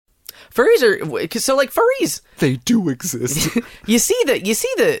Furries are so like furries. They do exist. You see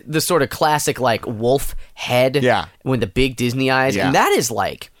the sort of classic like wolf head. Yeah. With the big Disney eyes, Yeah. and that is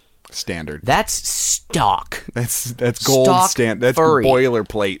like Standard. that's stock. That's gold Stock standard. That's furry.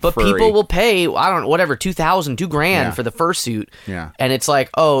 boilerplate. But furry. people will pay $2,000 Yeah. for the fursuit. Yeah. And it's like,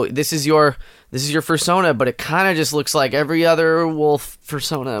 oh, this is your fursona, but it kind of just looks like every other wolf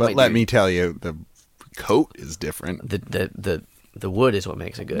fursona. But let me tell you, the coat is different. The wood is what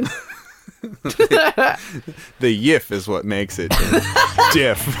makes it good. The yiff is what makes it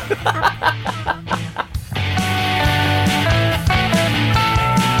diff.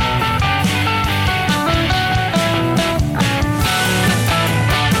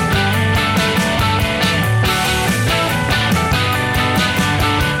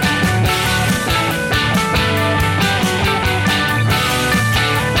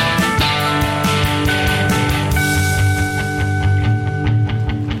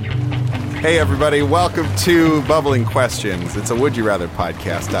 Hey everybody, welcome to Bubbling Questions. It's a Would You Rather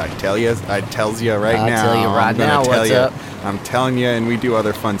podcast. I tells you right now. I'll tell you right I'm gonna now tell what's you. up. I'm telling you, and we do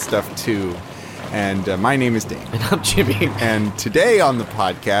other fun stuff too. And my name is Dane. And I'm Jimmy. And today on the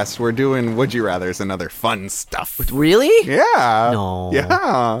podcast, we're doing Would You Rathers and other fun stuff. Really? Yeah. No.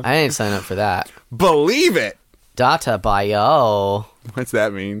 Yeah. I didn't sign up for that. Believe it. Data bio. What's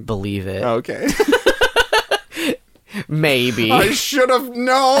that mean? Believe it. Okay. Maybe. I should have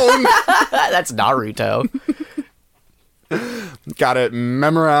known. That's Naruto. Got it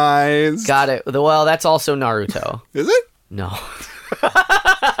memorized. Got it. Well, that's also Naruto. Is it? No.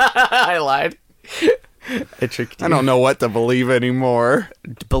 I lied. I tricked you. I don't know what to believe anymore.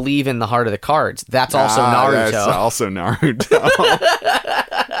 Believe in the heart of the cards. That's also Naruto. That's also Naruto.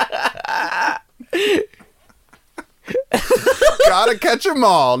 Gotta catch 'em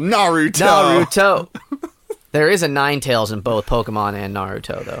all. Naruto. There is a Ninetales in both Pokemon and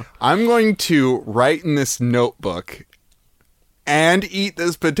Naruto, though. I'm going to write in this notebook and eat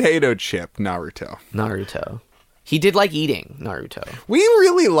this potato chip, Naruto. He did like eating Naruto. We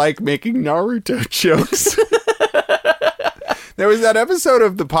really like making Naruto jokes. There was that episode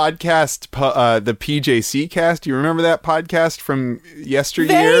of the podcast, the PJC cast. You remember that podcast from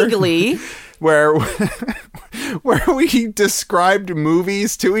yesteryear? Vaguely. Where we described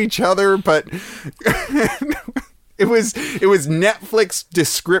movies to each other, but it was Netflix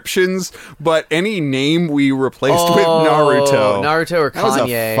descriptions, but any name we replaced with Naruto. Naruto or Kanye. That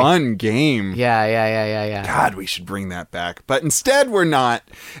was a fun game. Yeah. God, we should bring that back. But instead, we're not.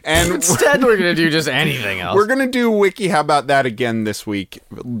 And instead, we're going to do just anything else. We're going to do Wiki How About That again this week,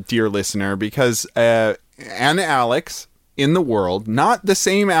 dear listener, because an Alex in the world, not the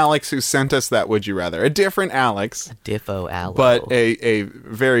same Alex who sent us that Would You Rather, a different Alex. Diffo Alex. But a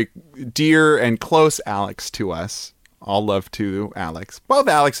very dear and close Alex to us. All love to Alex. Both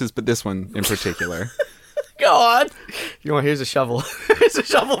Alexes, but this one in particular. Go on. Here's a shovel. Here's a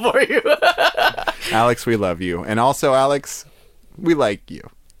shovel for you. Alex, we love you. And also, Alex, we like you.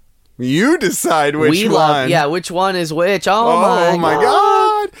 You decide which one. Yeah, which one is which. Oh my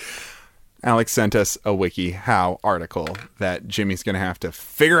God. Alex sent us a WikiHow article that Jimmy's gonna have to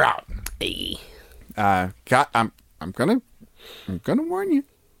figure out. Hey. I'm gonna warn you,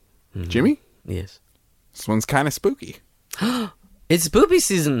 Jimmy. Yes. This one's kind of spooky. It's spoopy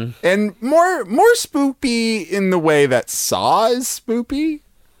season, and more spoopy in the way that Saw is spoopy.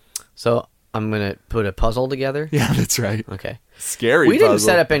 So I'm gonna put a puzzle together. Yeah, that's right. Okay. Scary. We didn't puzzle.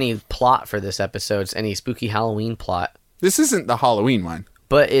 set up any plot for this episode. It's any spooky Halloween plot. This isn't the Halloween one.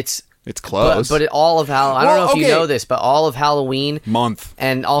 But it's close. But all of Halloween. I don't know if you know this, but all of Halloween month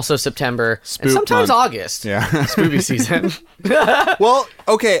and also September Spook and sometimes month. August. Yeah. Spooky season. Well,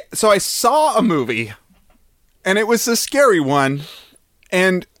 okay. So I saw a movie, and it was a scary one,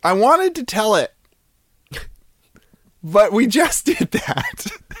 and I wanted to tell it, but we just did that.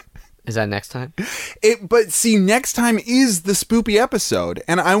 Is that next time? But see, next time is the spoopy episode,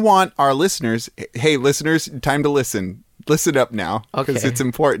 and I want our listeners. Hey, listeners, time to listen. Listen up now, because Okay. it's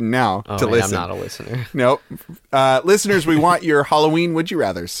important now to listen. I'm not a listener. Nope. Listeners, we want your Halloween Would You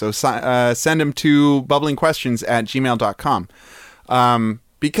Rathers. So send them to bubblingquestions@gmail.com.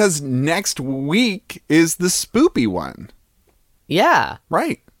 Because next week is the spoopy one. Yeah.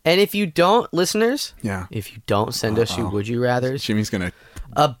 Right. And if you don't, listeners, Yeah. if you don't send us your Would You Rathers, Jimmy's going to...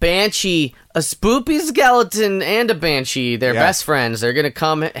 a banshee, a spoopy skeleton, and a banshee, they're best friends. They're gonna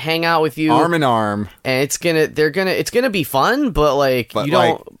come hang out with you, arm in arm, and it's gonna be fun, but like you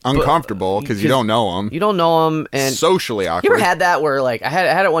don't uncomfortable because you don't know them. You don't know them, and socially awkward. You ever had that where like I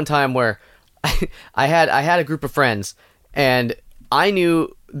had it one time where I had a group of friends, and I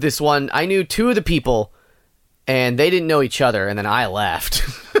knew two of the people, and they didn't know each other, and then I left.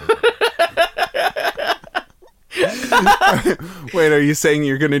 Wait, are you saying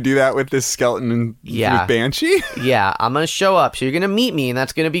you're going to do that with this skeleton and with Banshee? Yeah, I'm going to show up. So you're going to meet me, and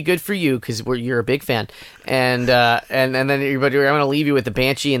that's going to be good for you because you're a big fan. And then I'm going to leave you with the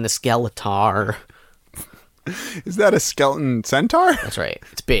Banshee and the Skeletar. Is that a skeleton centaur? That's right.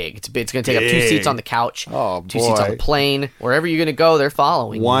 It's big. It's big. It's going to take up 2 seats on the couch. Oh, boy. 2 seats on the plane. Wherever you're going to go, they're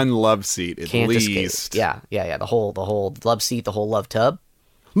following. One love seat at Can't least. escape. Yeah. The whole love seat, the whole love tub.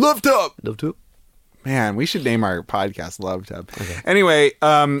 Love tub. Love tub. Man, we should name our podcast Love Tub. Okay. Anyway,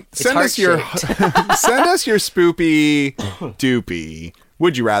 send us your spoopy doopy.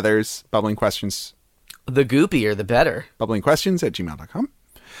 Would you rathers? Bubbling questions. The goopier, the better.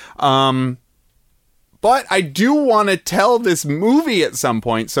 bubblingquestions@gmail.com. But I do want to tell this movie at some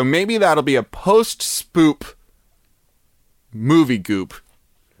point, so maybe that'll be a post-spoop movie goop.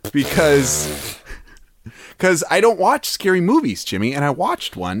 Because I don't watch scary movies, Jimmy, and I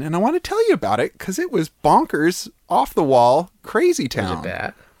watched one, and I want to tell you about it, because it was bonkers, off the wall, crazy town. Was it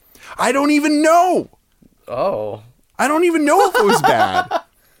bad? I don't even know. Oh. I don't even know if it was bad.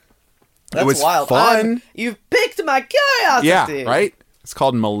 That's it was wild. Fun. You've piqued my curiosity. Yeah, right? It's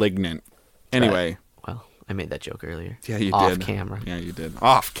called Malignant. Anyway. Right. Well, I made that joke earlier. Yeah, you did. Off camera. Yeah, you did.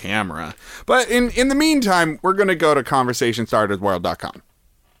 Off camera. But in the meantime, we're going to go to conversationstartersworld.com.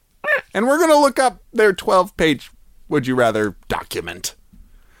 And we're going to look up their 12-page Would You Rather document.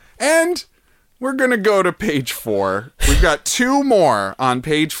 And we're going to go to page 4. We've got 2 more on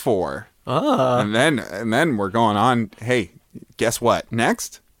page 4. And then we're going on. Hey, guess what?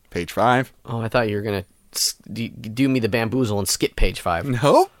 Next, page 5. Oh, I thought you were going to do me the bamboozle and skip page 5.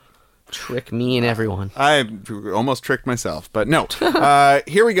 No. Trick me and everyone. I almost tricked myself, but no.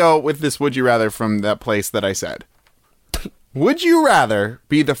 Here we go with this Would You Rather from that place that I said. Would you rather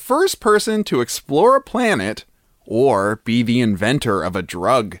be the first person to explore a planet or be the inventor of a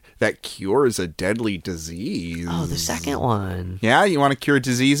drug that cures a deadly disease? Oh, the second one. Yeah, you want to cure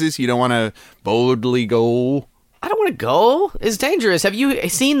diseases? You don't want to boldly go? I don't want to go. It's dangerous. Have you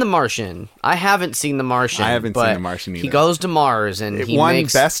seen The Martian? I haven't seen The Martian. I haven't seen The Martian either. He goes to Mars and he won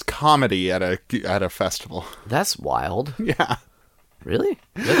best comedy at a festival. That's wild. Yeah. Really?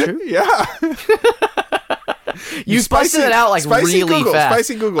 Is that true? Yeah. You busted it out like really Google, fast.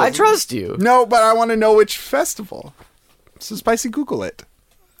 Spicy Google. I trust you. No, but I want to know which festival. So spicy Google it.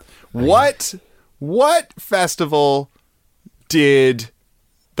 What festival did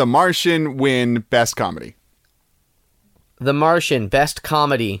The Martian win best comedy? The Martian, best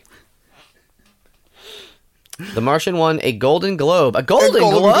comedy. The Martian won a Golden Globe. A Golden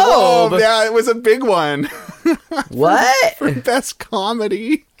Globe? Yeah, it was a big one. What? For best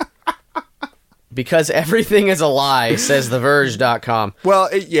comedy. Because everything is a lie, says TheVerge.com. Well,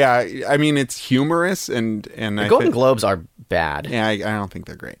 I mean, it's humorous, and the Golden Globes are bad. Yeah, I don't think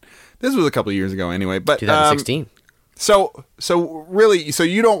they're great. This was a couple of years ago anyway, but 2016. So really, so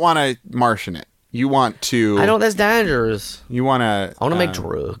you don't want to Martian it. You want to. I don't. That's dangerous. You want to. I want to make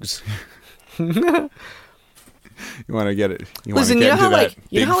drugs. You want to get it. Listen, you know how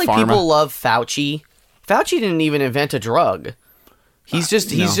people love Fauci. Fauci didn't even invent a drug. He's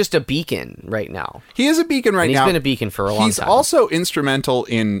just a beacon right now. He is a beacon right now. He's been a beacon for a long time. He's also instrumental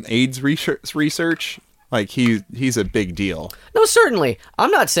in AIDS research. Like he's a big deal. No, certainly.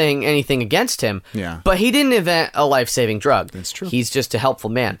 I'm not saying anything against him. Yeah. But he didn't invent a life-saving drug. That's true. He's just a helpful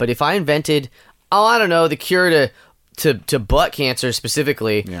man. But if I invented, I don't know, the cure to butt cancer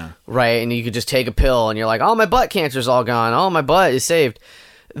specifically, right? And you could just take a pill and you're like, oh, my butt cancer's all gone. Oh, my butt is saved.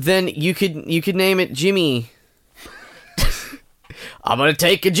 Then you could name it Jimmy. I'm gonna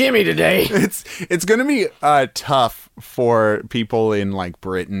take a Jimmy today. It's gonna be tough for people in like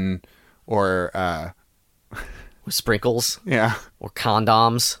Britain or with sprinkles, or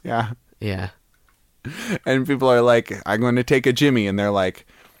condoms, yeah. And people are like, "I'm going to take a Jimmy," and they're like,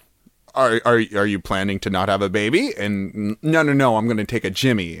 "Are you planning to not have a baby?" And no, I'm going to take a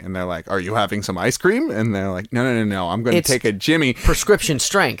Jimmy. And they're like, "Are you having some ice cream?" And they're like, No, I'm going to take a Jimmy, prescription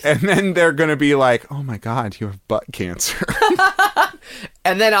strength. And then they're going to be like, "Oh my God, you have butt cancer."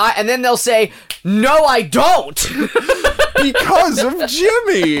 And then they'll say, "No, I don't," because of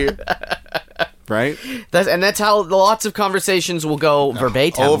Jimmy. Right? That's how lots of conversations will go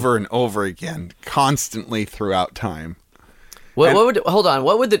verbatim, over and over again, constantly throughout time. Okay,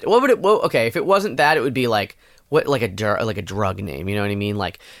 if it wasn't that, it would be like a drug name, you know what I mean?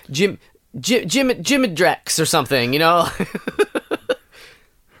 Like Jimidrex or something, you know?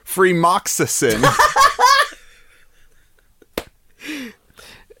 Fremoxicin.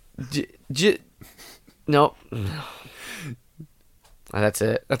 Nope. That's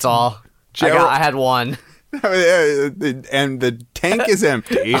it. That's all. I had one. And the tank is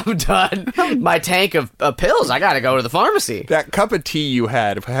empty. I'm done. My tank of pills, I gotta go to the pharmacy. That cup of tea you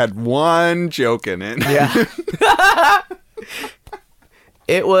had one joke in it. Yeah.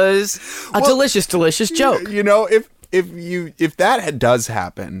 It was a delicious joke. You know, if that does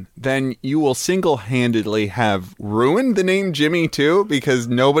happen, then you will single-handedly have ruined the name Jimmy too, because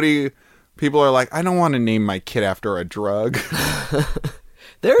people are like, I don't want to name my kid after a drug.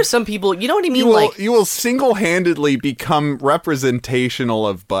 There are some people, you know what I mean? You will single-handedly become representational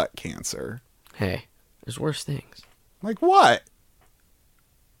of butt cancer. Hey, there's worse things. Like what?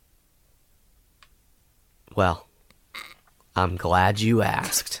 Well, I'm glad you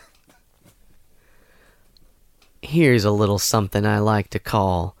asked. Here's a little something I like to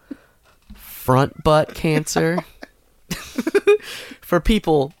call front butt cancer.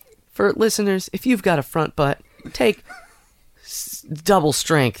 For listeners, if you've got a front butt, take double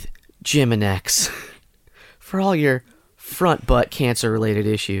strength Giminex for all your front butt cancer related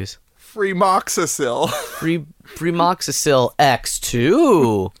issues. Fremoxycil. Fremoxycil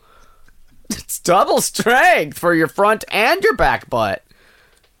X2. It's double strength for your front and your back butt.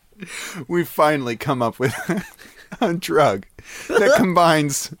 We've finally come up with a drug that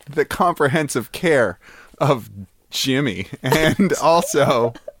combines the comprehensive care of Jimmy and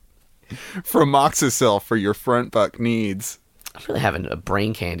also Fremoxycil for your front butt needs. I'm really having a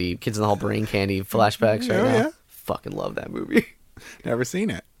brain candy, Kids in the Hall brain candy flashbacks right now. Yeah. Fucking love that movie. Never seen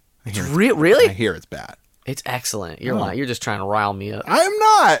it. Really? I hear it's bad. It's excellent. You're lying. You're just trying to rile me up. I'm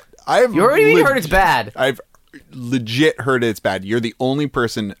not. You already heard it's bad. I've legit heard it's bad. You're the only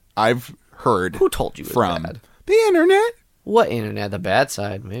person I've heard. Who told you from bad? The internet? What internet? The bad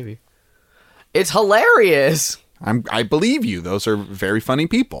side, maybe. It's hilarious. I believe you. Those are very funny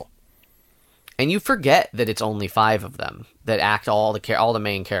people. And you forget that it's only 5 of them that act all the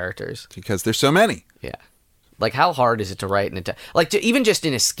main characters. Because there's so many. Yeah. Like, how hard is it to write even just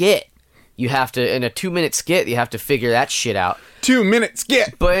in a skit, you have to, in a 2-minute skit, you have to figure that shit out. 2-minute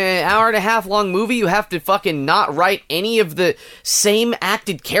skit! But in an hour-and-a-half long movie, you have to fucking not write any of the same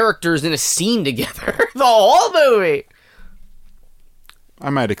acted characters in a scene together. The whole movie!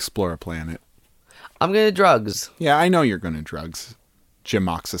 I might explore a planet. I'm gonna drugs. Yeah, I know you're gonna drugs.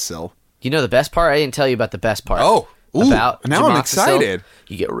 Gimoxycil. You know the best part? I didn't tell you about the best part. Oh, ooh, about now I'm excited.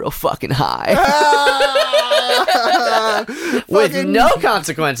 You get real fucking high. With no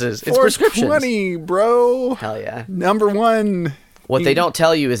consequences. It's prescriptions. 420, bro. Hell yeah. Number 1. What they don't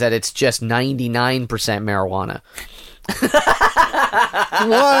tell you is that it's just 99% marijuana.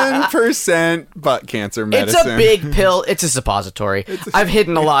 1% butt cancer medicine. It's a big pill. It's a suppository. I've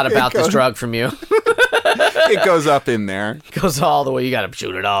hidden a lot about this drug from you. It goes up in there. It goes all the way. You got to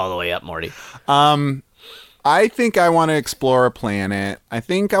shoot it all the way up, Morty. I think I want to explore a planet. I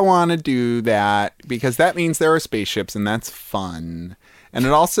think I want to do that because that means there are spaceships and that's fun. And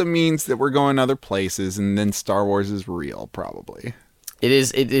it also means that we're going other places and then Star Wars is real, probably. It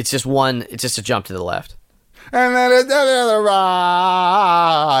is. It's just a jump to the left. And then it's to the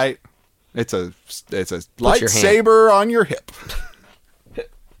right. It's a lightsaber on your hip.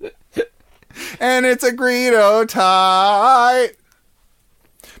 And it's a Greedo tie.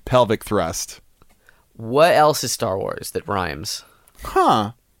 Pelvic thrust. What else is Star Wars that rhymes?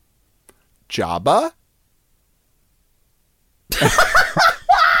 Huh. Jabba?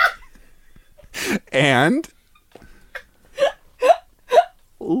 And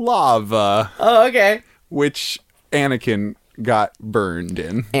lava. Oh, okay. Which Anakin got burned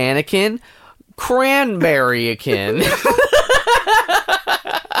in. Anakin? Cranberry-akin.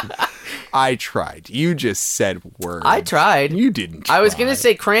 I tried. You just said words. I tried. You didn't try. I was going to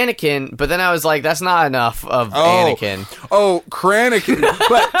say Cranikin, but then I was like, that's not enough of Anakin. Oh, Cranikin.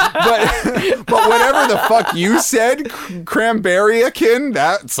 but whatever the fuck you said, Cranberry-akin,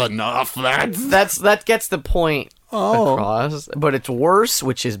 that's enough. That gets the point across. But it's worse,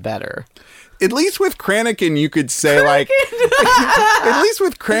 which is better. At least with Cranikin, you could say, like... At least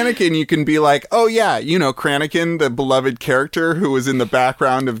with Cranikin, you can be like, oh, yeah, you know, Cranikin, the beloved character who was in the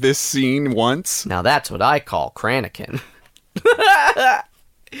background of this scene once. Now that's what I call Cranikin.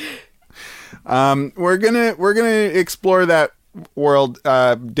 We're gonna explore that world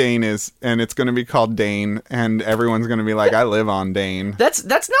Dane is, and it's gonna be called Dane, and everyone's gonna be like, I live on Dane. That's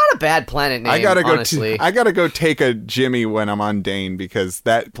not a bad planet name, honestly. I gotta go take a Jimmy when I'm on Dane, because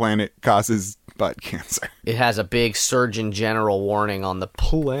that planet causes butt cancer. It has a big Surgeon General warning on the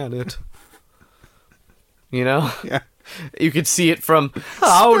planet. You know? Yeah. You could see it from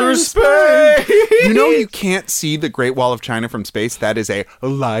outer space. You know you can't see the Great Wall of China from space? That is a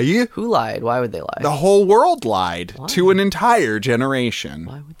lie. Who lied? Why would they lie? The whole world lied to an entire generation.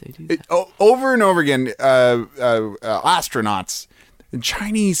 Why would they do that? Over and over again, astronauts The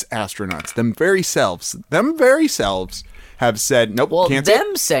Chinese astronauts, them very selves have said, nope, Well, can't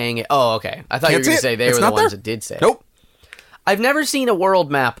them saying it. Oh, okay. I thought you were going to say they were the ones that did say it. Nope. I've never seen a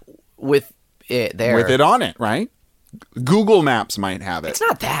world map with it there. With it on it, right? Google Maps might have it. It's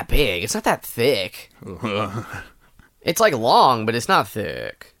not that big. It's not that thick. It's like long, but it's not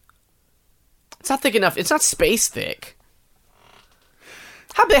thick. It's not thick enough. It's not space thick.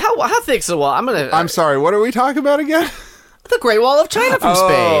 How big? How thick's the wall? I'm sorry. What are we talking about again? The Great Wall of China from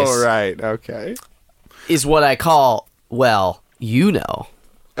space. Oh, right. Okay. Is what I call, well, you know.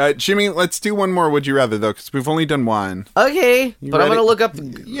 Jimmy, let's do one more Would You Rather, though, because we've only done one. Okay, but ready? I'm going to look up...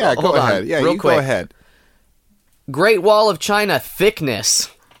 Yeah, go ahead. Yeah, you go ahead. Great Wall of China thickness.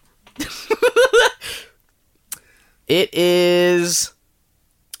 It is...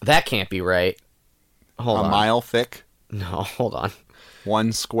 That can't be right. Hold on. A mile thick? No, hold on.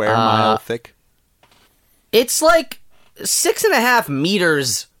 1 square mile thick? It's like 6.5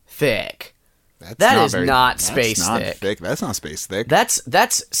 meters thick. That is not space thick. That's not space thick.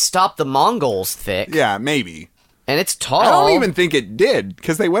 That's Stop the Mongols thick. Yeah, maybe. And it's tall. I don't even think it did,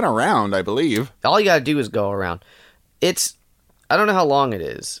 because they went around, I believe. All you gotta do is go around. I don't know how long it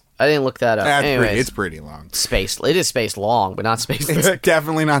is. I didn't look that up. Anyways, it's pretty long. It is space long, but not space thick. It's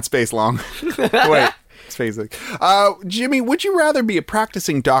definitely not space long. Wait, space thick. Jimmy, would you rather be a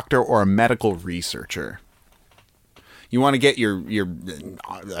practicing doctor or a medical researcher? You want to get your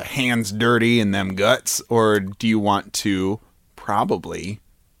hands dirty in them guts, or do you want to probably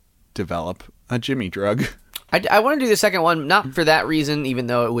develop a Jimmy drug? I want to do the second one, not for that reason, even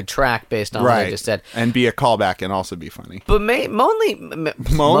though it would track based on what I just said. And be a callback and also be funny. But mostly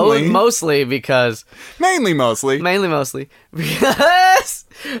because... Mainly mostly. Because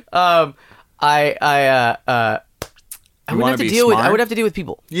I would have to deal with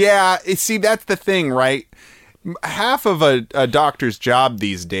people. Yeah, see, that's the thing, right? Half of a doctor's job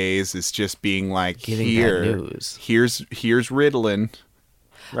these days is just being like, giving bad news. Here's Ritalin.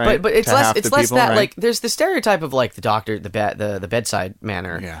 Right? But it's less people, that, right? like, there's the stereotype of, like, the doctor, the bedside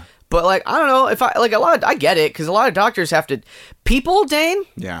manner. Yeah. But, like, I don't know if I get it, because a lot of doctors have to, people, Dane.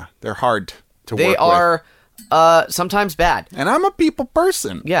 Yeah, they're hard to work with. They are sometimes bad. And I'm a people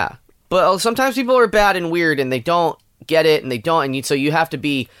person. Yeah. But sometimes people are bad and weird, and they don't get it, and so you have to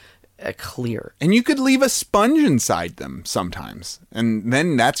be clear. And you could leave a sponge inside them sometimes, and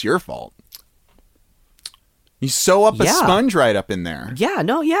then that's your fault. You sew up a sponge right up in there. Yeah,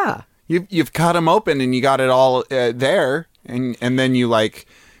 no, yeah. You've cut them open and you got it all there, and then you're like,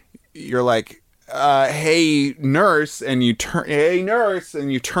 hey nurse, and you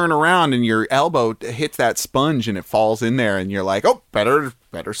turn around and your elbow hits that sponge and it falls in there, and you're like, oh, better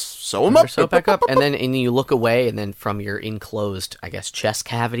sew them up. Sew it back up, and you look away, and then from your enclosed, I guess, chest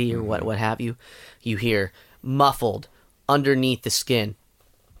cavity or what have you, you hear muffled underneath the skin.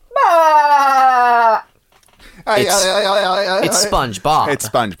 It's SpongeBob. It's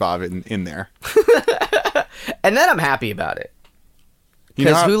SpongeBob in there. And then I'm happy about it.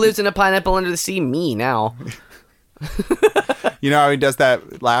 Because who lives in a pineapple under the sea? Me now. You know how he does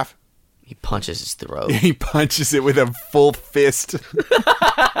that laugh? He punches his throat. He punches it with a full fist.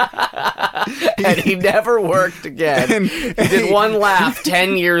 And he never worked again. He did one laugh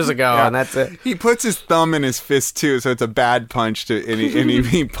 10 years ago, and that's it. He puts his thumb in his fist, too, so it's a bad punch, and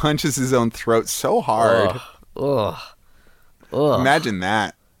he punches his own throat so hard. Ugh. Imagine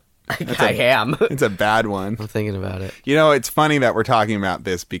that. I am. It's a bad one. I'm thinking about it. You know, it's funny that we're talking about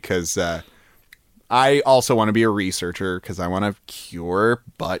this because I also want to be a researcher because I want to cure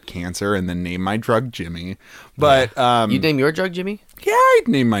butt cancer and then name my drug Jimmy. But you'd name your drug Jimmy? Yeah, I'd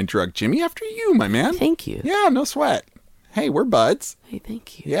name my drug Jimmy after you, my man. Thank you. Yeah, no sweat. Hey, we're buds. Hey,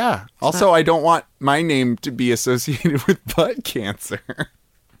 thank you. Yeah. Also, I don't want my name to be associated with butt cancer.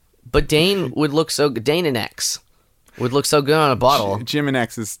 But Dane would look so good. Dane and X would look so good on a bottle. Jim and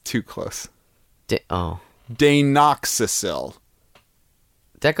X is too close. Danoxacil.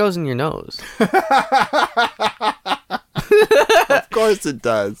 That goes in your nose. Of course it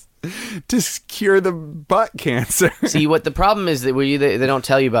does. To cure the butt cancer. See, what the problem is that they don't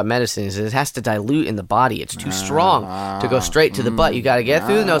tell you about medicine is it has to dilute in the body. It's too strong to go straight to the butt. You got to get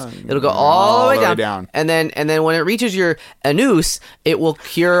through the nose. It'll go all the way down. And then when it reaches your anus, it will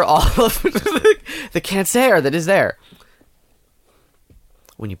cure all of the cancer that is there.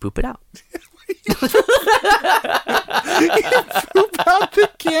 When you poop it out. You poop out the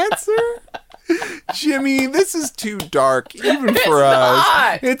cancer? Jimmy, this is too dark, even for us.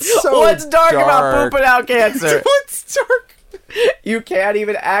 Not. It's so What's dark about pooping out cancer? What's dark? You can't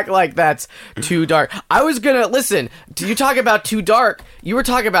even act like that's too dark. I was gonna listen. Do you talk about too dark? You were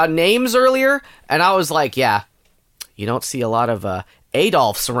talking about names earlier, and I was like, yeah. You don't see a lot of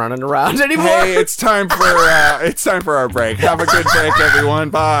Adolfs running around anymore. Hey, it's time for our break. Have a good break, everyone.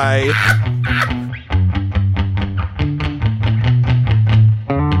 Bye.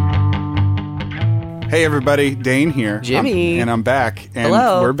 Hey everybody, Dane here. Jimmy. And I'm back. And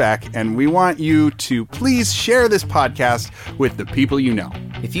Hello. We're back. And we want you to please share this podcast with the people you know.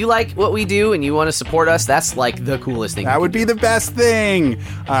 If you like what we do and you want to support us, that's like the coolest thing. That would be the best thing.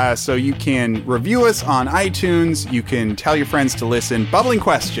 So you can review us on iTunes. You can tell your friends to listen. Bubbling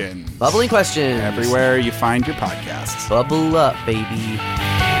Questions. Bubbling Questions. Everywhere you find your podcasts. Bubble up, baby.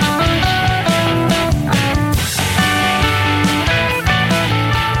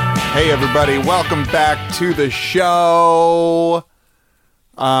 Hey everybody, welcome back to the show.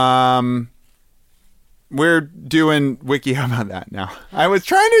 We're doing Wiki. How about that now? I was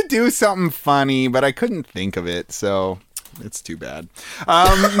trying to do something funny, but I couldn't think of it, so it's too bad.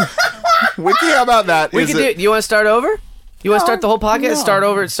 Wiki, how about that? We can do it. Do you want to start over? You want to start the whole podcast? No. Start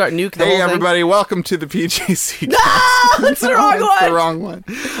over and start nuke the whole Hey thing? everybody, welcome to the PJC. No, that's the wrong one. That's the wrong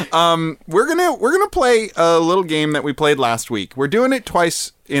one. We're gonna play a little game that we played last week. We're doing it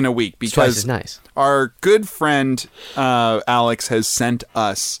twice in a week Twice because as nice. our good friend Alex has sent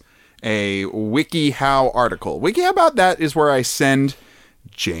us a WikiHow article. WikiHow about that is where I send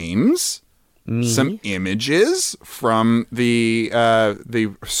James some images from the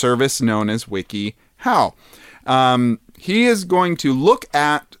service known as WikiHow. He is going to look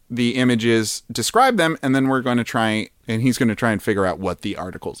at the images, describe them, and then he's going to try and figure out what the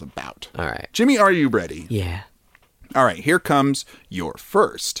article's about. All right. Jimmy, are you ready? Yeah. All right, here comes your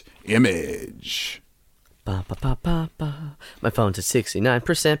first image. Ba, ba, ba, ba, ba. My phone's at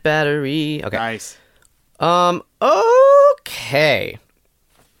 69% battery. Okay. Nice. Okay.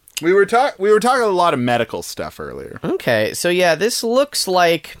 We were talking a lot of medical stuff earlier. Okay. So yeah, this looks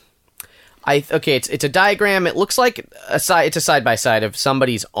like it's a diagram. It looks like it's a side by side of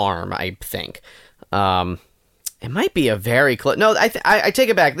somebody's arm, I think. It might be a very close. No, I take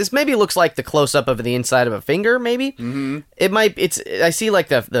it back. This maybe looks like the close up of the inside of a finger. Maybe It might. I see like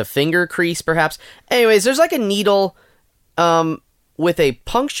the finger crease, perhaps. Anyways, there's like a needle, with a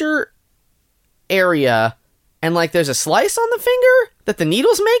puncture area, and like there's a slice on the finger that the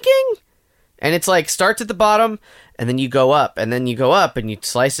needle's making, and it's like starts at the bottom, and then you go up, and then you go up, and you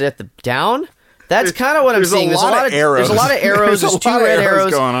slice it at the down. That's kind of what I'm seeing. There's a lot of arrows. There's a lot of arrows. There's two red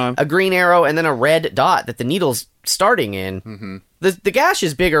arrows going on. A green arrow, and then a red dot that the needle's starting in. Mm-hmm. The gash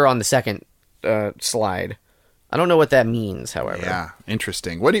is bigger on the second slide. I don't know what that means, however. Yeah,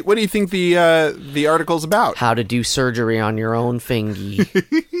 interesting. What do you think the article's about? How to do surgery on your own fingy.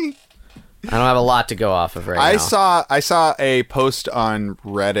 I don't have a lot to go off of now. I saw a post on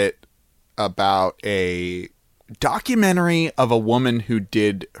Reddit about a documentary of a woman who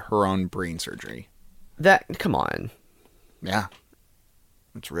did her own brain surgery. Come on. Yeah.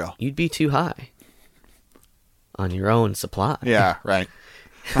 It's real. You'd be too high on your own supply. Yeah, right.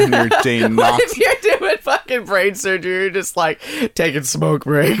 On your Dane What Knox. if you're doing fucking brain surgery? You're just like taking smoke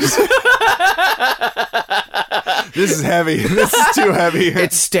breaks. This is heavy. This is too heavy.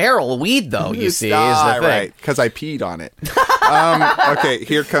 It's sterile weed, though, you see, is the thing. Right, because I peed on it. Okay,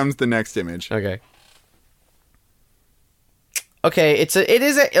 here comes the next image. Okay. Okay, so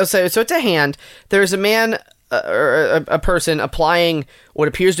it's a hand. There's a man or a person applying what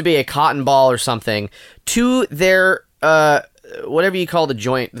appears to be a cotton ball or something to their whatever you call the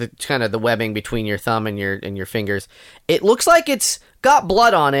joint, the kind of the webbing between your thumb and your fingers. It looks like it's got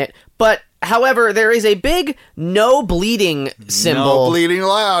blood on it, but however, there is a big no bleeding symbol. No bleeding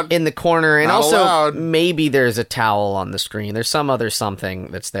allowed. In the corner, and Not also allowed. maybe there's a towel on the screen. There's some other something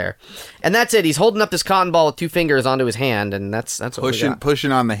that's there, and that's it. He's holding up this cotton ball with two fingers onto his hand, and that's what we got.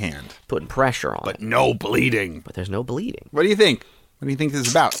 Pushing on the hand, Putting pressure on, but no bleeding. but there's no bleeding. What do you think? What do you think this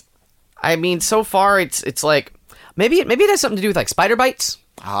is about? I mean, so far it's like maybe it has something to do with like spider bites.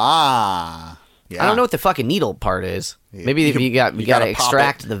 Ah, yeah. I don't know what the fucking needle part is. Maybe you got to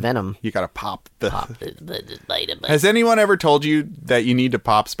extract the venom. You got to pop the. The spider bite. Has anyone ever told you that you need to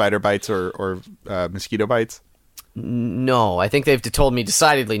pop spider bites or mosquito bites? No, I think they've told me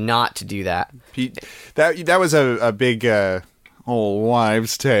decidedly not to do that. That was a big old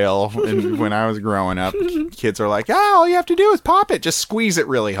wives' tale when I was growing up. Kids are like, all you have to do is pop it. Just squeeze it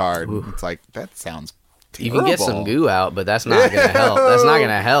really hard. It's like, that sounds terrible. You can get some goo out, but that's not going to help. That's not going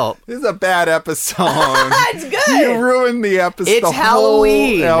to help. This is a bad episode. It's good. You ruined the episode. It's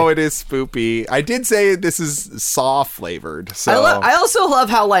Halloween. Oh, it is spoopy. I did say this is saw flavored. So I also love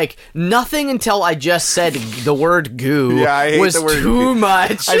how like nothing until I just said the word goo I hate was the word too goo.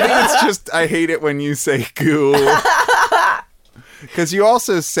 much. I think it's just I hate it when you say goo. Because you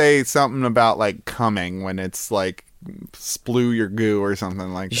also say something about like coming when it's like splue your goo or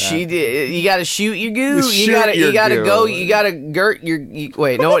something like that. She did. You gotta shoot your goo. You gotta goo. go. You gotta girt your.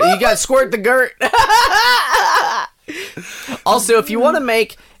 Wait, no. You gotta squirt the girt. Also, if you want to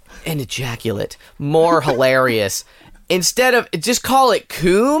make an ejaculate more hilarious, instead of just call it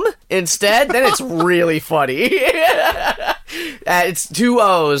coom instead, then it's really funny. It's 2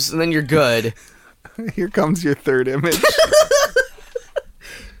 O's, and then you're good. Here comes your third image.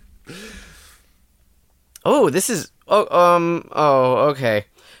 Oh, this is. Oh, okay.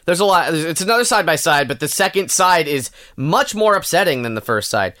 There's a lot. It's another side by side, but the second side is much more upsetting than the first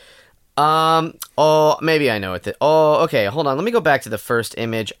side. Oh, maybe I know it. Oh, okay. Hold on. Let me go back to the first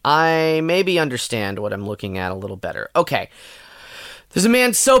image. I maybe understand what I'm looking at a little better. Okay. There's a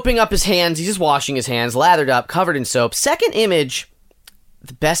man soaping up his hands. He's just washing his hands, lathered up, covered in soap. Second image,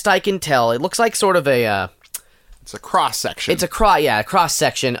 the best I can tell, it looks like sort of a. It's a cross section. It's a cross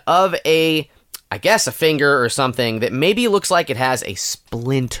section of a. I guess a finger or something that maybe looks like it has a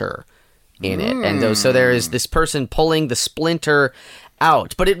splinter in it. And so there is this person pulling the splinter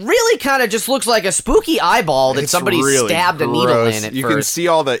out. But it really kind of just looks like a spooky eyeball that somebody really stabbed a needle in at you first. Can see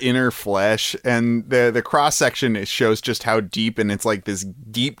all the inner flesh, and the cross-section, it shows just how deep, and it's like this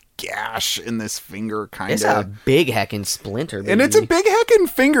deep gash in this finger, kind of. It's a big heckin' splinter, baby. And it's a big heckin'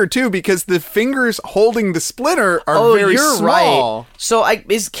 finger, too, because the fingers holding the splinter are very small. Right. So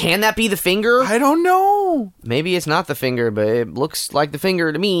can that be the finger? I don't know. Maybe it's not the finger, but it looks like the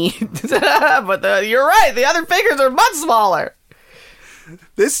finger to me. But you're right. The other fingers are much smaller.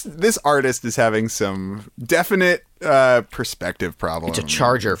 This artist is having some definite perspective problems. It's a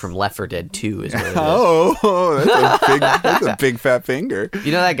charger from Left 4 Dead 2 is what it is. That's a big fat finger.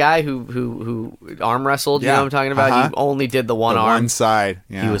 You know that guy who arm wrestled? You know what I'm talking about? He only did the one arm. One side.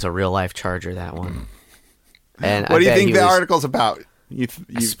 Yeah. He was a real life charger, that one. And what do you think the article's about?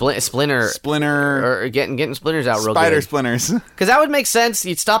 Splinter, or getting splinters out real good. Spider splinters. Because that would make sense.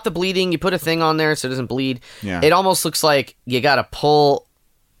 You'd stop the bleeding. You put a thing on there so it doesn't bleed. Yeah. It almost looks like you got to pull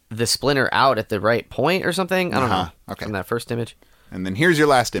the splinter out at the right point or something. I don't know. Okay. From that first image. And then here's your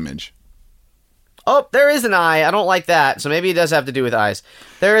last image. Oh, there is an eye. I don't like that. So maybe it does have to do with eyes.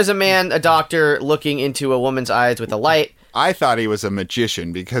 There is a doctor looking into a woman's eyes with a light. I thought he was a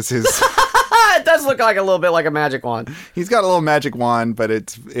magician because his... It does look like a little bit like a magic wand. He's got a little magic wand, but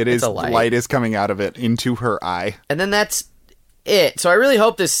it's light is coming out of it into her eye. And then that's it. So I really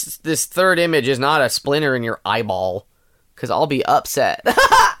hope this third image is not a splinter in your eyeball, because I'll be upset.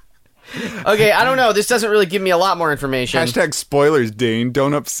 Okay, I don't know. This doesn't really give me a lot more information. # spoilers, Dane.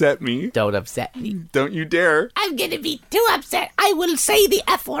 Don't upset me. Don't upset me. Don't you dare. I'm gonna be too upset. I will say the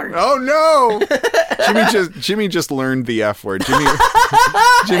F word. Oh no! Jimmy just learned the F word.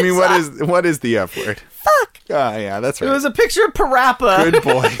 Jimmy, what is the F word? Fuck. Ah, yeah, that's right. It was a picture of Parappa. Good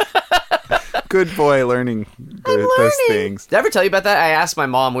boy. Good boy learning those things. Did I ever tell you about that? I asked my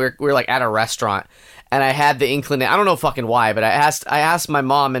mom. We were like at a restaurant. And I had the inclination, I don't know fucking why, but I asked my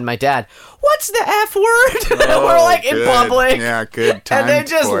mom and my dad, what's the F word? Oh, we're like in public. Yeah, good time. And they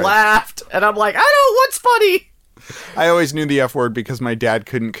just laughed. And I'm like, I don't, what's funny? I always knew the F word because my dad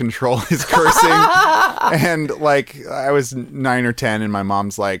couldn't control his cursing. And like, I was 9 or 10 and my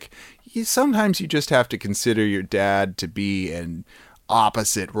mom's like, sometimes you just have to consider your dad to be an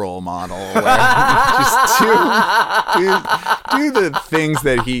opposite role model. Just do the things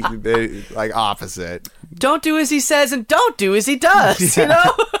that like opposite. Don't do as he says and don't do as he does. Yeah. You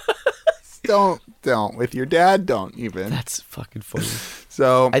know. don't with your dad. Don't even. That's fucking funny.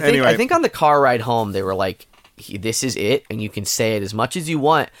 So anyway, I think on the car ride home they were like, "This is it, and you can say it as much as you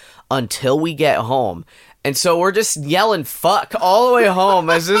want until we get home." And so we're just yelling "fuck" all the way home,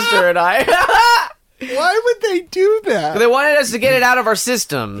 my sister and I. Why would they do that? They wanted us to get it out of our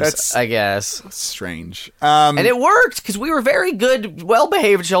systems, I guess. Strange. And it worked, because we were very good,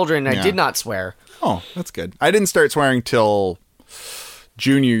 well-behaved children. I did not swear. Oh, that's good. I didn't start swearing till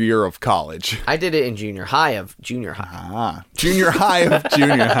junior year of college. I did it in junior high of junior high. Ah, junior high of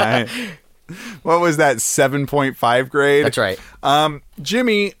junior high. What was that, 7.5 grade? That's right.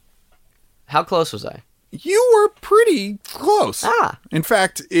 Jimmy. How close was I? You were pretty close. Ah. In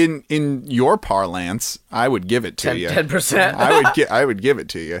fact, in your parlance, I would give it to you. 10%? I would give it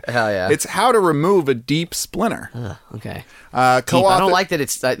to you. Hell yeah. It's how to remove a deep splinter. Okay. I don't like that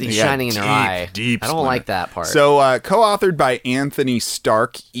it's shining in your eye. Deep I don't like that part. So, co-authored by Anthony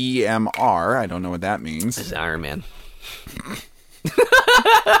Stark, EMR. I don't know what that means. It's Iron Man.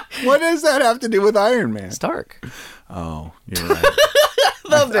 What does that have to do with Iron Man? Stark. Oh, you're right.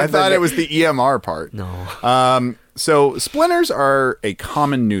 I thought it was the EMR part. No. So splinters are a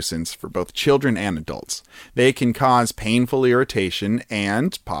common nuisance for both children and adults. They can cause painful irritation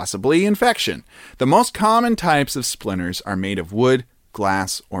and possibly infection. The most common types of splinters are made of wood,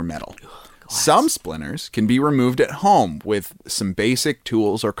 glass, or metal. Some splinters can be removed at home with some basic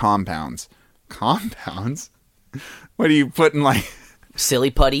tools or compounds. Compounds? What are you putting, like...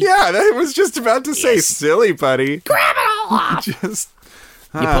 Silly putty? Yeah, that was just about to say silly putty. Grab it all off! Just...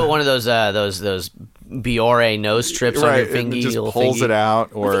 You put one of those Biore nose strips on your finger. It just pulls it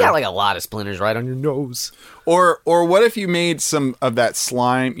out. Or you got like a lot of splinters right on your nose. Or what if you made some of that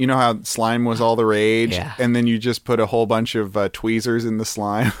slime? You know how slime was all the rage? Yeah. And then you just put a whole bunch of tweezers in the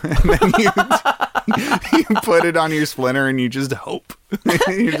slime. And then you put it on your splinter and you just hope.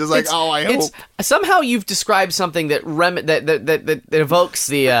 You're just like, I hope. Somehow you've described something that that evokes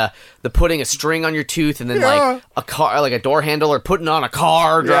the putting a string on your tooth and then like a car, like a door handle, or putting on a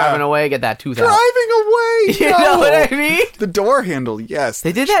car, driving away, get that tooth out. Driving away! You know what I mean? The door handle, yes.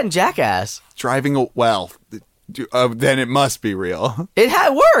 They did that in Jackass. Driving, then it must be real. It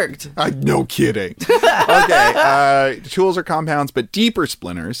had worked. No kidding. Okay, tools or compounds, but deeper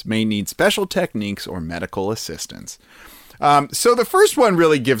splinters may need special techniques or medical assistance. So the first one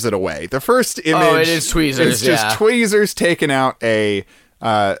really gives it away. The first image, it is tweezers. It's just tweezers taking out a.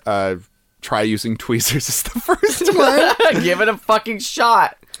 Try using tweezers is the first one. Give it a fucking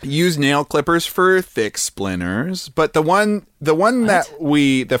shot. Use nail clippers for thick splinters, but the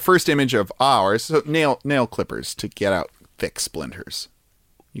first image of ours, so nail clippers to get out thick splinters.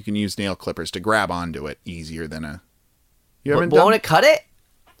 You can use nail clippers to grab onto it easier than a. Won't it cut it?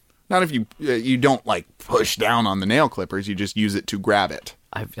 Not if you don't like push down on the nail clippers. You just use it to grab it.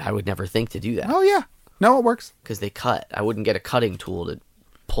 I would never think to do that. Oh yeah, no, it works because they cut. I wouldn't get a cutting tool to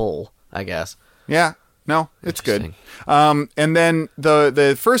pull, I guess. Yeah. No, it's good. And then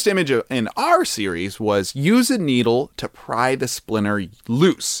the first image in our series was use a needle to pry the splinter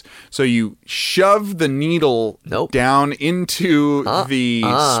loose. So you shove the needle down into the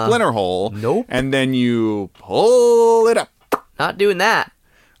splinter hole, and then you pull it up. Not doing that.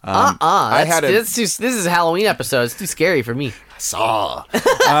 This is a Halloween episode. It's too scary for me. Saw.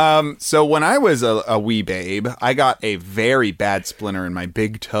 So when I was a wee babe, I got a very bad splinter in my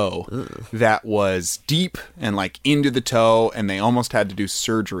big toe that was deep and like into the toe, and they almost had to do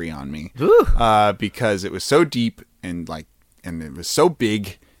surgery on me because it was so deep and it was so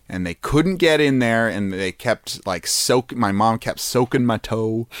big, and they couldn't get in there, and they kept like my mom kept soaking my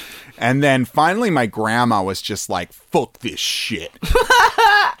toe, and then finally my grandma was just like, "Fuck this shit,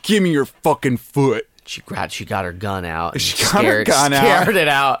 give me your fucking foot." She got her gun out. She got her gun out. Scared it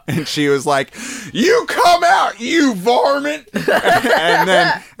out. And she was like, "You come out, you varmint!"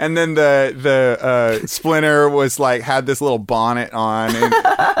 and then the splinter was like, had this little bonnet on,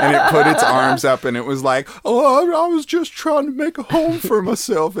 and it put its arms up, and it was like, "Oh, I was just trying to make a home for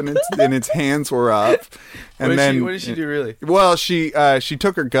myself," and its hands were up. And what did she do really? Well, she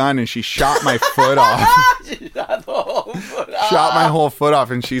took her gun and she shot my foot off. She shot the whole foot off. Shot my whole foot off,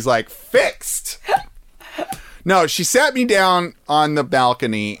 and she's like, "Fixed." No, she sat me down on the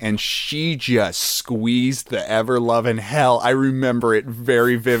balcony and she just squeezed the ever-loving hell. I remember it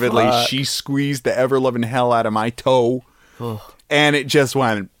very vividly. Fuck. She squeezed the ever-loving hell out of my toe. And it just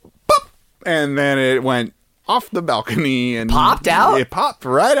went, pop, and then it went off the balcony and popped out? It popped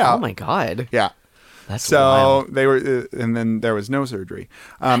right out. Oh my God. Yeah. That's so wild. They were, and then there was no surgery.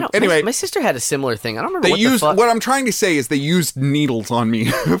 Anyway, my sister had a similar thing. I don't remember what I'm trying to say is they used needles on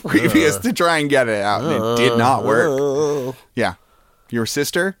me previous to try and get it out, and it did not work. Yeah, your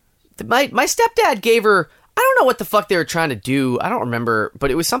sister. My stepdad gave her. I don't know what the fuck they were trying to do. I don't remember,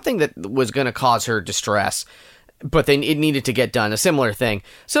 but it was something that was going to cause her distress. But it needed to get done. A similar thing.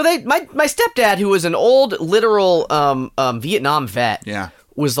 So my stepdad, who was an old literal Vietnam vet. Yeah.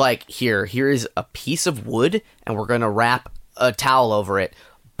 Was like, here is a piece of wood, and we're going to wrap a towel over it.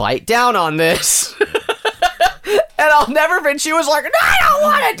 Bite down on this. And I'll never forget, she was like, "No, I don't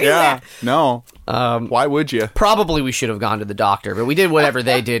want to do that." No. Why would you? Probably we should have gone to the doctor, but we did whatever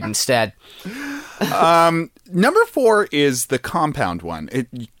they did instead. Number 4 is the compound one.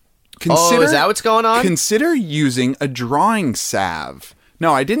 Is that what's going on? Consider using a drawing salve.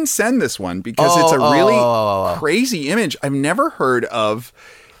 No, I didn't send this one because it's a really crazy image. I've never heard of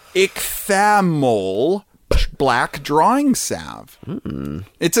ichthamol black drawing salve.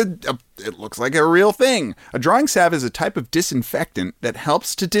 It looks like a real thing. A drawing salve is a type of disinfectant that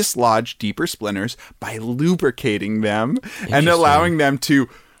helps to dislodge deeper splinters by lubricating them and allowing them to,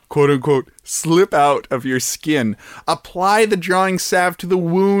 quote unquote, slip out of your skin. Apply the drawing salve to the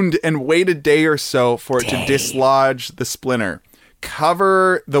wound and wait a day or so for it to dislodge the splinter.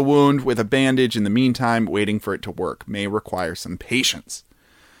 Cover the wound with a bandage in the meantime, waiting for it to work. May require some patience.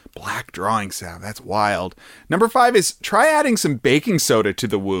 Black drawing sound. That's wild. Number 5 is try adding some baking soda to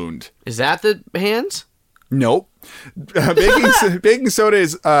the wound. Is that the hands? Nope. Baking soda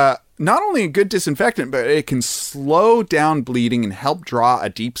is not only a good disinfectant, but it can slow down bleeding and help draw a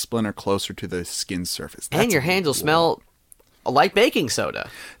deep splinter closer to the skin surface. And your hands will smell like baking soda.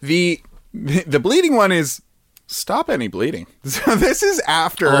 The bleeding one is stop any bleeding. So this is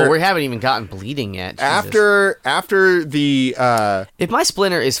after. Oh, we haven't even gotten bleeding yet. Jesus. After the. If my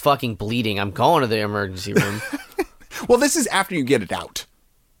splinter is fucking bleeding, I'm going to the emergency room. Well, this is after you get it out.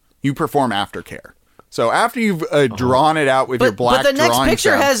 You perform aftercare. So after you've drawn it out with your black drawing. But the next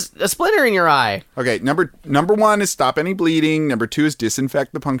picture has a splinter in your eye. Okay, number 1 is stop any bleeding. Number 2 is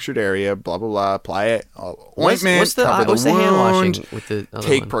disinfect the punctured area. Blah blah blah. Apply it. Ointment. Cover the wound. The hand washing with the other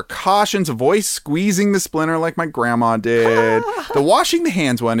Take precautions. Avoid squeezing the splinter like my grandma did. The washing the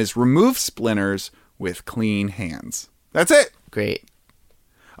hands one is remove splinters with clean hands. That's it. Great.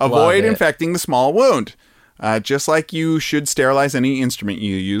 Avoid infecting the small wound. Just like you should sterilize any instrument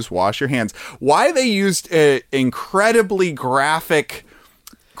you use, wash your hands. Why they used an incredibly graphic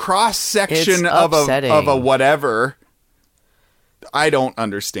cross-section of a whatever, I don't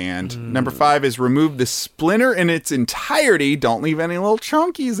understand. Number 5 is remove the splinter in its entirety. Don't leave any little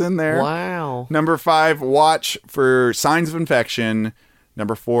chunkies in there. Wow. Number 5, watch for signs of infection.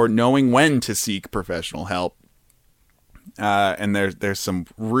 Number 4, knowing when to seek professional help. And there's some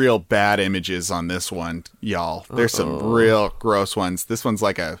real bad images on this one, y'all. There's some real gross ones. This one's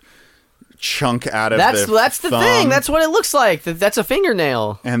like a chunk out of that's the thumb. thing. That's what it looks like. That's a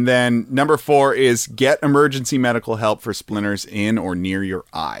fingernail. And then number 4 is get emergency medical help for splinters in or near your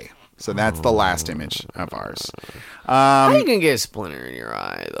eye. So that's the last image of ours. How are you going to get a splinter in your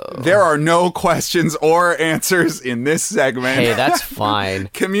eye, though? There are no questions or answers in this segment. Hey, that's fine.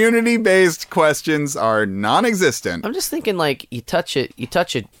 Community-based questions are non-existent. I'm just thinking, like, you touch a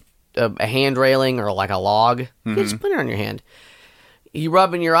hand railing or like a log, you get a splinter on your hand. You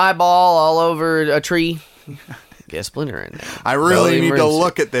rubbing your eyeball all over a tree, get a splinter in there. I really need to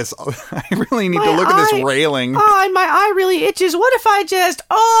look at this. I really need to look at this railing. Oh, my eye really itches. What if I just...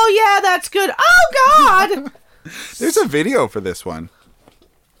 Oh, yeah, that's good. Oh, God! There's a video for this one.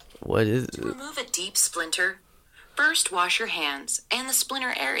 What is it? To remove a deep splinter, first wash your hands and the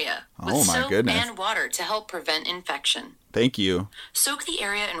splinter area with soap and water to help prevent infection. Thank you. Soak the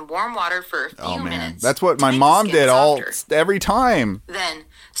area in warm water for a few minutes. That's what my mom did every time. Then,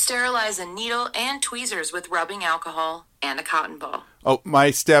 sterilize a needle and tweezers with rubbing alcohol and a cotton ball. Oh,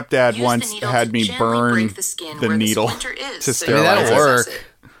 my stepdad once had me burn the needle to sterilize that'll work.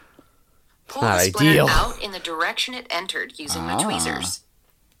 Pull the splinter out in the direction it entered using the tweezers.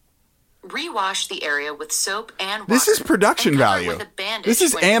 Rewash the area with soap and water. This is production value. This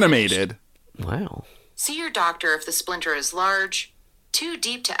is animated. Wow. See your doctor if the splinter is large, too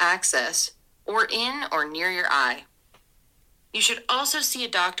deep to access, or in or near your eye. You should also see a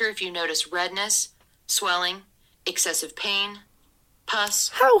doctor if you notice redness, swelling, excessive pain,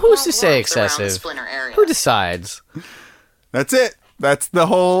 pus. Who's to say excessive? Splinter area. Who decides? That's it. That's the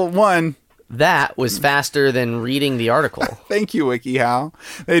whole one. That was faster than reading the article. Thank you, WikiHow.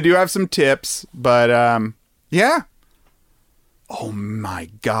 They do have some tips, but yeah. Oh my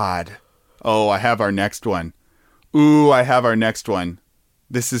God. Oh, I have our next one. Ooh, I have our next one.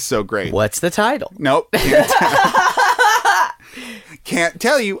 This is so great. What's the title? Nope. Can't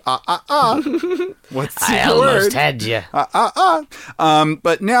tell you. What's the I word? Almost had you.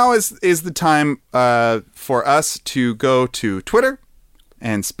 But now is the time for us to go to Twitter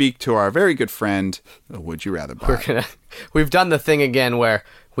and speak to our very good friend, Would You Rather Bot. We've done the thing again where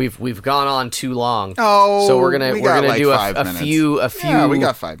we've gone on too long. Oh, so we're gonna do a few. Yeah, we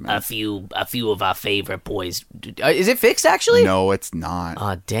got 5 minutes. A few of our favorite boys. Is it fixed actually? No, it's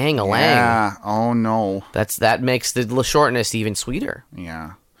not. Dang a lang. Yeah. Oh no. That makes the shortness even sweeter.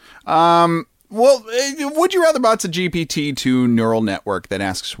 Yeah. Well, Would You Rather Bot's a GPT-2 neural network that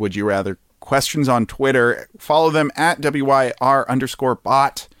asks would you rather questions on Twitter. Follow them at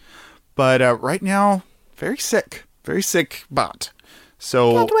WYR_bot. But right now, very sick bot.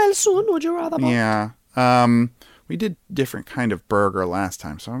 So get well soon, Would You Rather Bot? Yeah. We did different kind of burger last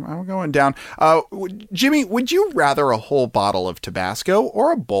time, so I'm going down. Jimmy, would you rather a whole bottle of Tabasco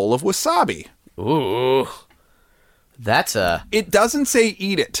or a bowl of wasabi? Ooh. It doesn't say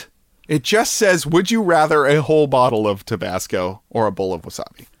eat it. It just says, would you rather a whole bottle of Tabasco or a bowl of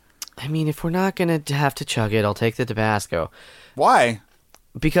wasabi? I mean, if we're not going to have to chug it, I'll take the Tabasco. Why?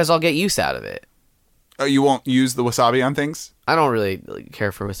 Because I'll get use out of it. Oh, you won't use the wasabi on things? I don't really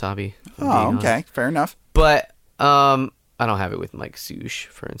care for wasabi. Oh, okay. Fair enough. But I I don't have it with like sush,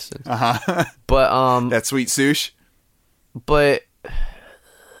 for instance. But that sweet sush. But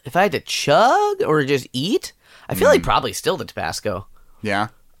if I had to chug or just eat, I feel like probably still the Tabasco. Yeah.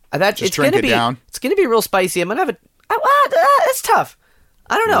 It's drink it down. It's gonna be real spicy. I'm gonna have it's tough.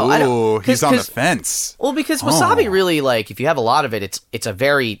 I don't know. Ooh, he's on the fence. Well, because wasabi really, like, if you have a lot of it, it's a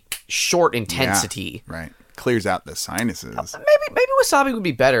very short intensity. Yeah, right. Clears out the sinuses. Maybe wasabi would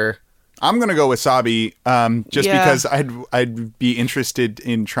be better. I'm gonna go wasabi, because I'd be interested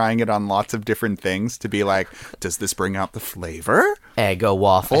in trying it on lots of different things to be like, does this bring out the flavor? Eggo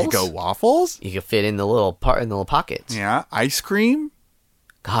waffles. You can fit in the little pockets. Yeah, ice cream.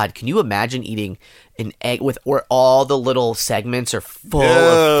 God, can you imagine eating an egg where all the little segments are full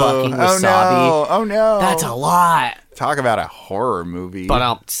of fucking wasabi? Oh no! That's a lot. Talk about a horror movie. But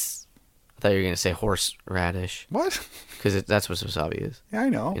I thought you were gonna say horseradish. What? Because that's what wasabi is. Yeah, I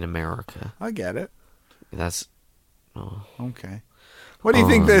know. In America, I get it. That's okay. What do you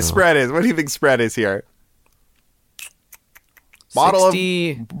think the spread is? What do you think spread is here?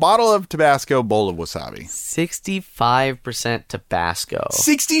 Bottle of Tabasco, bowl of wasabi. 65% Tabasco.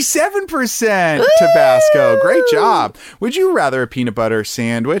 67% Tabasco. Great job. Would you rather a peanut butter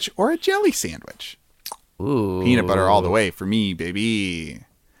sandwich or a jelly sandwich? Ooh. Peanut butter all the way for me, baby.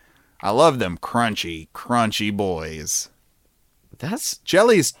 I love them crunchy, crunchy boys.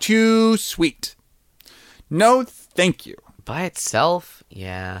 Jelly's too sweet. No, thank you. By itself,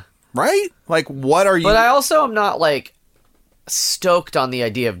 yeah. Right? Like, what are you... But I also am not, like, stoked on the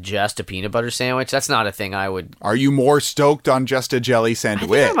idea of just a peanut butter sandwich. That's not a thing I would... Are you more stoked on just a jelly sandwich?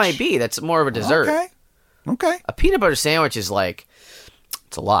 I think I might be. That's more of a dessert. Okay. A peanut butter sandwich is like...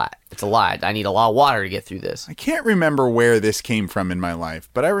 It's a lot. I need a lot of water to get through this. I can't remember where this came from in my life,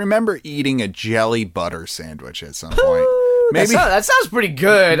 but I remember eating a jelly butter sandwich at some point. Maybe that sounds pretty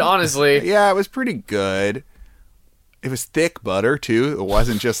good, honestly. Yeah, it was pretty good. It was thick butter, too. It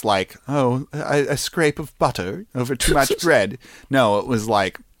wasn't just like, a scrape of butter over too much bread. No, it was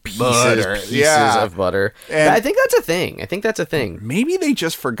like pieces of butter. And I think that's a thing. Maybe they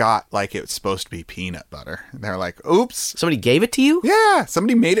just forgot, like, it was supposed to be peanut butter. They're like, oops. Somebody gave it to you? Yeah,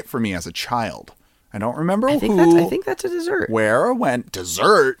 somebody made it for me as a child. I don't remember I think that's a dessert. Where or when.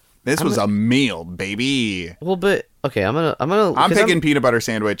 Dessert? This was a meal, baby. Well, but, okay, I'm picking peanut butter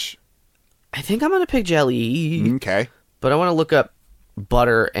sandwich. I think I'm going to pick jelly. Okay. But I want to look up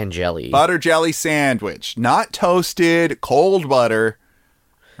butter and jelly. Butter jelly sandwich. Not toasted, cold butter.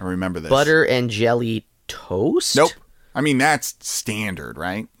 I remember this. Butter and jelly toast? Nope. I mean, that's standard,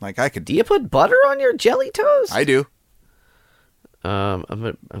 right? Like, I could... Do you put butter on your jelly toast? I do. I'm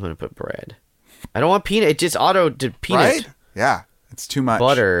gonna put bread. I don't want peanut. It just did peanut. Right? Yeah. It's too much.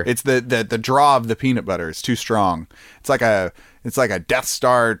 Butter. It's the draw of the peanut butter is too strong. It's like a Death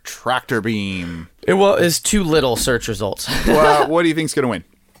Star tractor beam. It's too little search results. Well, what do you think's gonna win?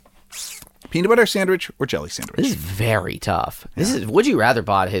 Peanut butter sandwich or jelly sandwich? This is very tough. Yeah. This is. Would you rather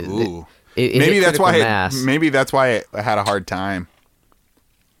bought his? Maybe that's why I had a hard time.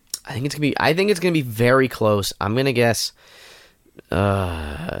 I think it's gonna be very close. I'm gonna guess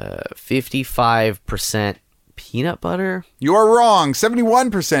 55% peanut butter. You are wrong.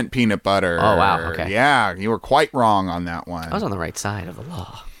 71% peanut butter. Oh wow. Okay. Yeah, you were quite wrong on that one. I was on the right side of the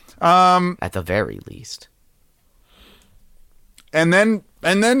law. At the very least. And then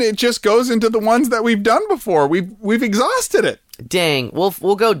it just goes into the ones that we've done before. We've exhausted it. Dang,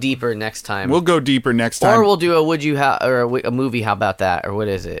 we'll go deeper next time. We'll go deeper next time. Or we'll do a a movie. How about that? Or what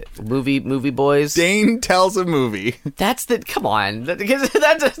is it? Movie boys. Dane tells a movie. Come on.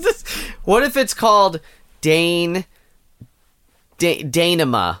 What if it's called Danema?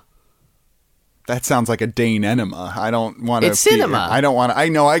 That sounds like a Dane enema. I don't want to. It's cinema. I don't want to. I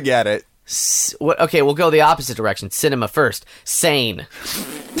know. I get it. Okay, we'll go the opposite direction. Cinema first. Sane.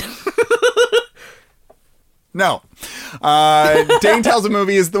 No. Dane tells a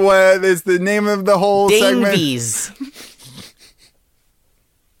movie is the name of the whole segment. Danevies.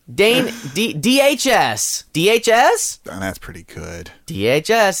 DHS. DHS? Oh, that's pretty good.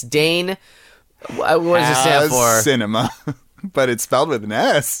 DHS. Dane. What does it stand for? Cinema. But it's spelled with an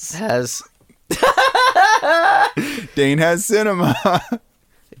S. Has. Dane has cinema.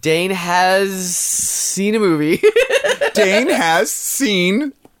 Dane has seen a movie. Dane has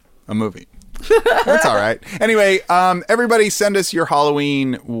seen a movie. That's all right. Anyway, everybody send us your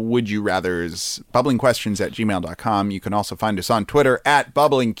Halloween would you rathers, bubblingquestions@gmail.com. You can also find us on Twitter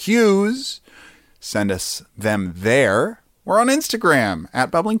 @bubblingqs. Send us them there. We're on Instagram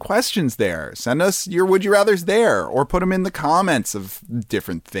 @bubblingquestions there. Send us your would you rathers there, or put them in the comments of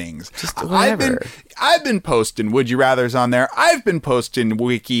different things. Just whatever. I've been posting would you rathers on there. I've been posting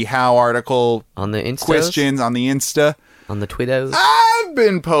WikiHow article on the Insta questions on the Insta. On the Twitters? I've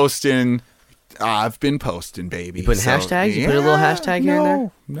been posting, baby. You putting hashtags? You put a little hashtag here and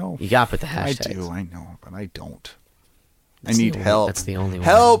there? No. You got to put the hashtags. I do, I know, but I don't. I need help. That's the only one.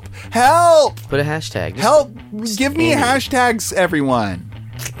 Help! Put a hashtag. Help! Give me hashtags, everyone.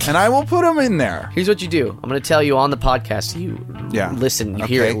 And I will put them in there. Here's what you do. I'm going to tell you on the podcast. You listen. You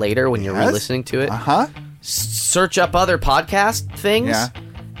hear it later when you're re-listening to it. Uh-huh. Search up other podcast things. Yeah.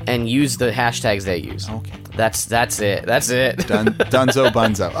 And use the hashtags they use. Okay. That's it. That's it. Dunzo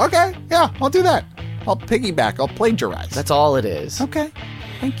bunzo. Okay. Yeah, I'll do that. I'll piggyback. I'll plagiarize. That's all it is. Okay.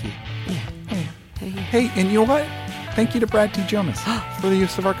 Thank you. Hey, and you know what? Thank you to Brad T. Jonas for the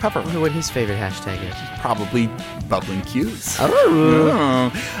use of our cover. I wonder what his favorite hashtag is. Probably bubbling cues.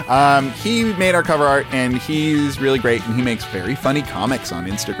 Oh. He made our cover art, and he's really great, and he makes very funny comics on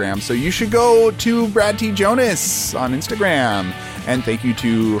Instagram. So you should go to Brad T. Jonas on Instagram. And thank you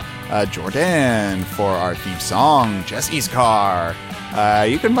to Jordan for our theme song, Jesse's Car.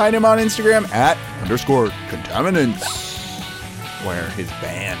 You can find him on Instagram at _contaminants, where his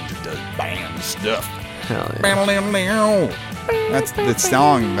band does band stuff. Hell yeah. That's the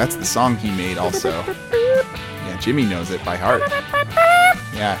song. That's the song he made also. Yeah, Jimmy knows it by heart.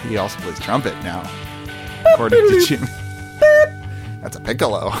 Yeah, he also plays trumpet now. According to Jimmy. That's a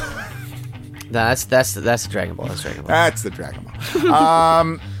piccolo. That's the Dragon Ball. That's Dragon Ball. That's the Dragon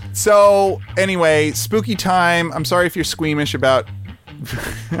Ball. So anyway, spooky time. I'm sorry if you're squeamish about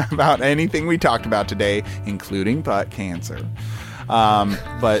anything we talked about today, including butt cancer.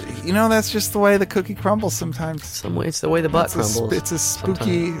 But that's just the way the cookie crumbles sometimes. It's the way the butt crumbles. It's a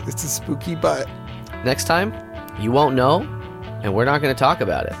spooky butt. Next time, you won't know, and we're not going to talk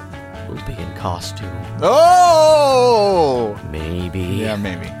about it. We'll be in costume. Oh! Maybe. Yeah,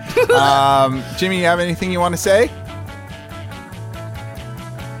 maybe. Jimmy, you have anything you want to say?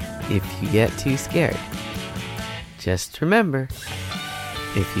 If you get too scared, just remember,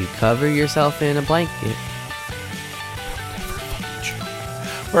 if you cover yourself in a blanket.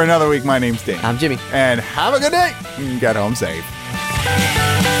 For another week, my name's Dane. I'm Jimmy. And have a good day. Get home safe.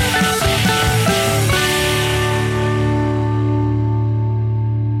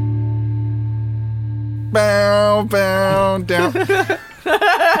 Bow, bow, down.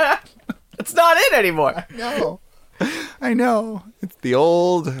 That's not it anymore. I know. It's the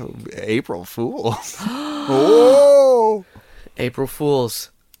old April Fools. Oh! April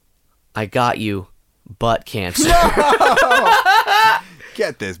Fools. I got you. Butt cancer. No!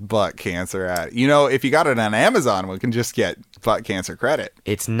 Get this butt cancer out. If you got it on Amazon, we can just get butt cancer credit.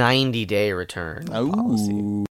 It's 90-day return policy.